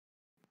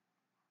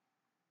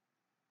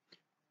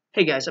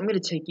Hey guys, I'm going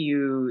to take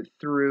you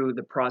through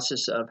the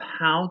process of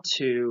how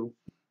to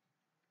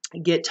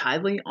get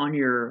Tithely on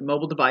your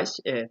mobile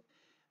device if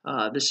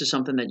this is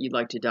something that you'd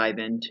like to dive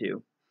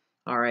into.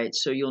 All right,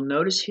 so you'll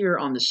notice here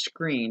on the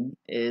screen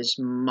is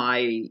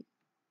my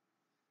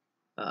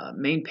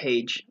main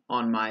page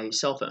on my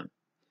cell phone.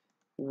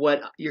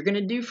 What you're going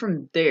to do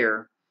from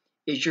there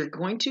is you're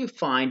going to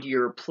find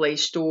your Play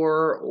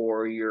Store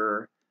or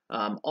your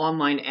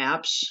online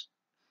apps,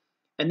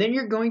 and then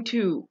you're going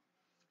to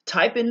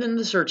type in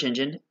the search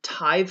engine,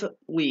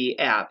 Tithely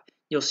app.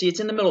 You'll see it's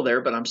in the middle there,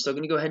 but I'm still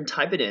going to go ahead and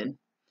type it in,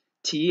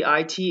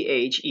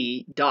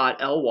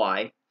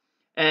 Tithe.ly.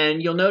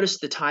 And you'll notice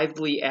the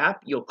Tithely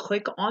app. You'll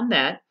click on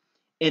that,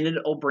 and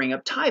it'll bring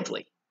up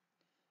Tithely.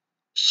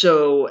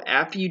 So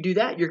after you do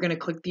that, you're going to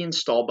click the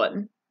install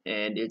button,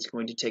 and it's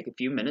going to take a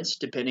few minutes,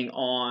 depending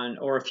on,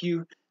 or a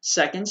few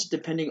seconds,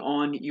 depending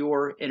on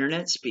your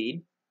internet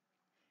speed,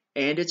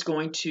 and it's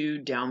going to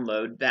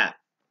download that.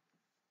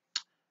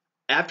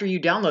 After you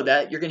download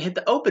that, you're going to hit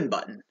the open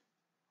button.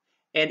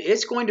 And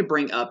it's going to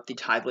bring up the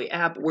Tithely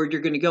app where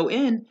you're going to go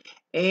in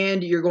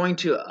and you're going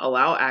to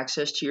allow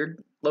access to your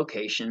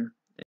location.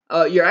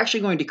 You're actually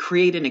going to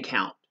create an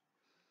account.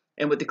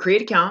 And with the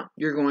create account,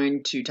 you're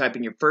going to type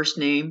in your first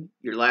name,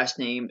 your last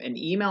name, an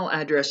email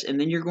address, and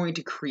then you're going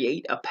to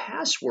create a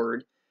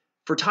password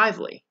for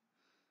Tithely.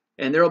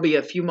 And there will be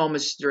a few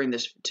moments during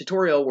this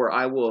tutorial where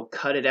I will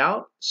cut it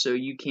out so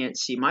you can't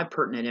see my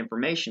pertinent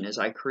information as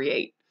I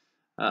create.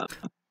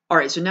 All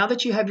right, so now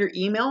that you have your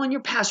email and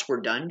your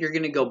password done, you're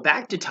going to go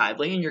back to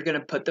Tithely and you're going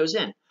to put those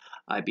in.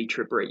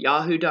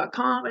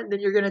 ibtripper@yahoo.com, and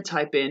then you're going to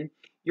type in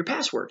your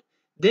password.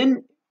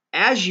 Then,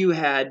 as you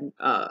had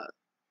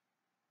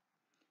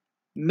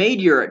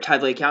made your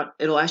Tithely account,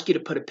 it'll ask you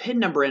to put a PIN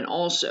number in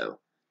also.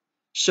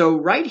 So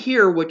right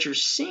here, what you're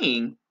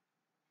seeing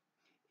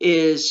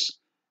is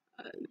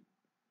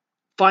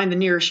find the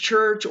nearest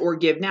church or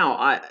give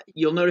now.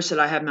 You'll notice that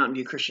I have Mountain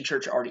View Christian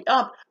Church already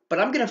up, but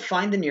I'm going to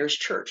find the nearest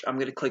church. I'm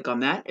going to click on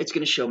that. It's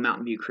going to show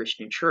Mountain View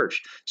Christian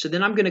Church. So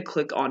then I'm going to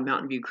click on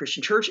Mountain View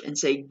Christian Church and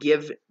say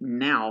give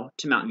now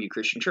to Mountain View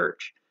Christian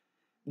Church.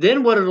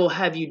 Then what it'll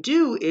have you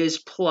do is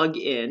plug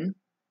in,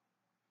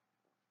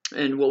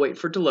 and we'll wait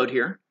for it to load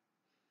here.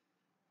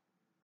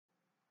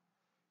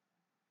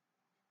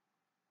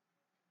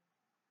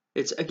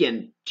 It's,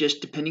 again,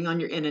 just depending on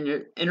your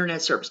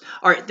internet service.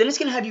 All right, then it's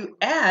going to have you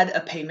add a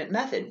payment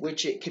method,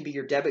 which it could be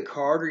your debit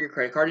card or your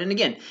credit card. And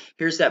again,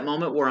 here's that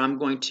moment where I'm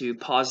going to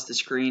pause the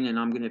screen and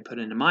I'm going to put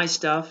into my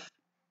stuff.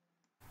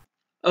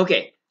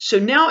 Okay, so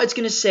now it's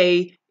going to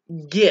say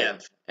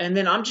give. And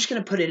then I'm just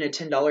going to put in a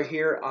 $10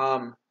 here.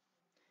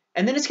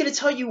 And then it's going to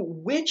tell you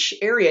which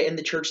area in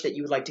the church that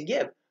you would like to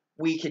give.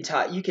 You can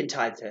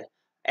tithe to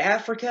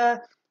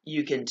Africa.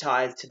 You can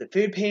tithe to the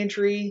food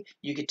pantry.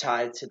 You can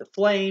tithe to the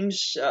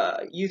Flames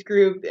youth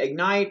group,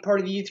 Ignite, part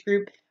of the youth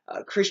group,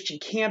 Christian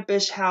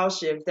Campus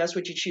House, if that's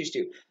what you choose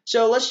to.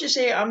 So let's just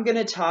say I'm going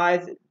to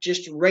tithe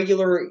just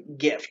regular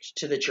gift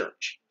to the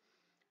church.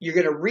 You're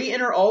going to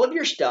re-enter all of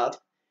your stuff,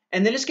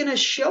 and then it's going to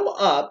show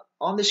up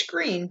on the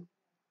screen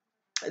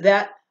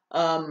that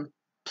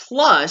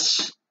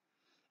plus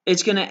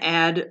it's going to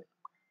add.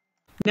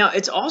 Now,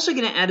 it's also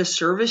going to add a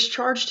service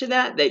charge to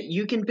that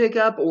you can pick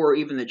up, or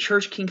even the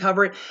church can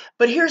cover it.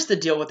 But here's the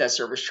deal with that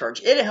service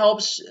charge. It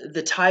helps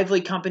the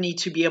Tithely company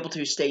to be able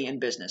to stay in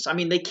business. I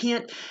mean, they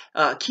can't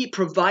keep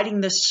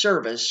providing this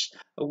service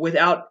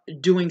without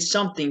doing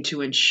something to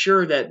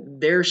ensure that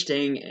they're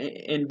staying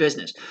in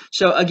business.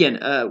 So again,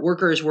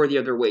 worker is worthy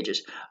of their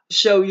wages.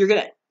 So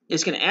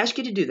it's going to ask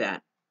you to do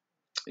that.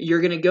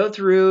 You're going to go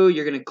through,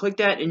 you're going to click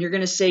that, and you're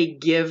going to say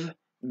give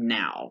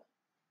now.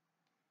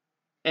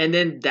 And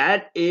then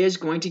that is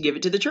going to give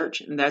it to the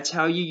church. And that's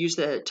how you use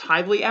the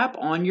Tithely app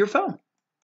on your phone.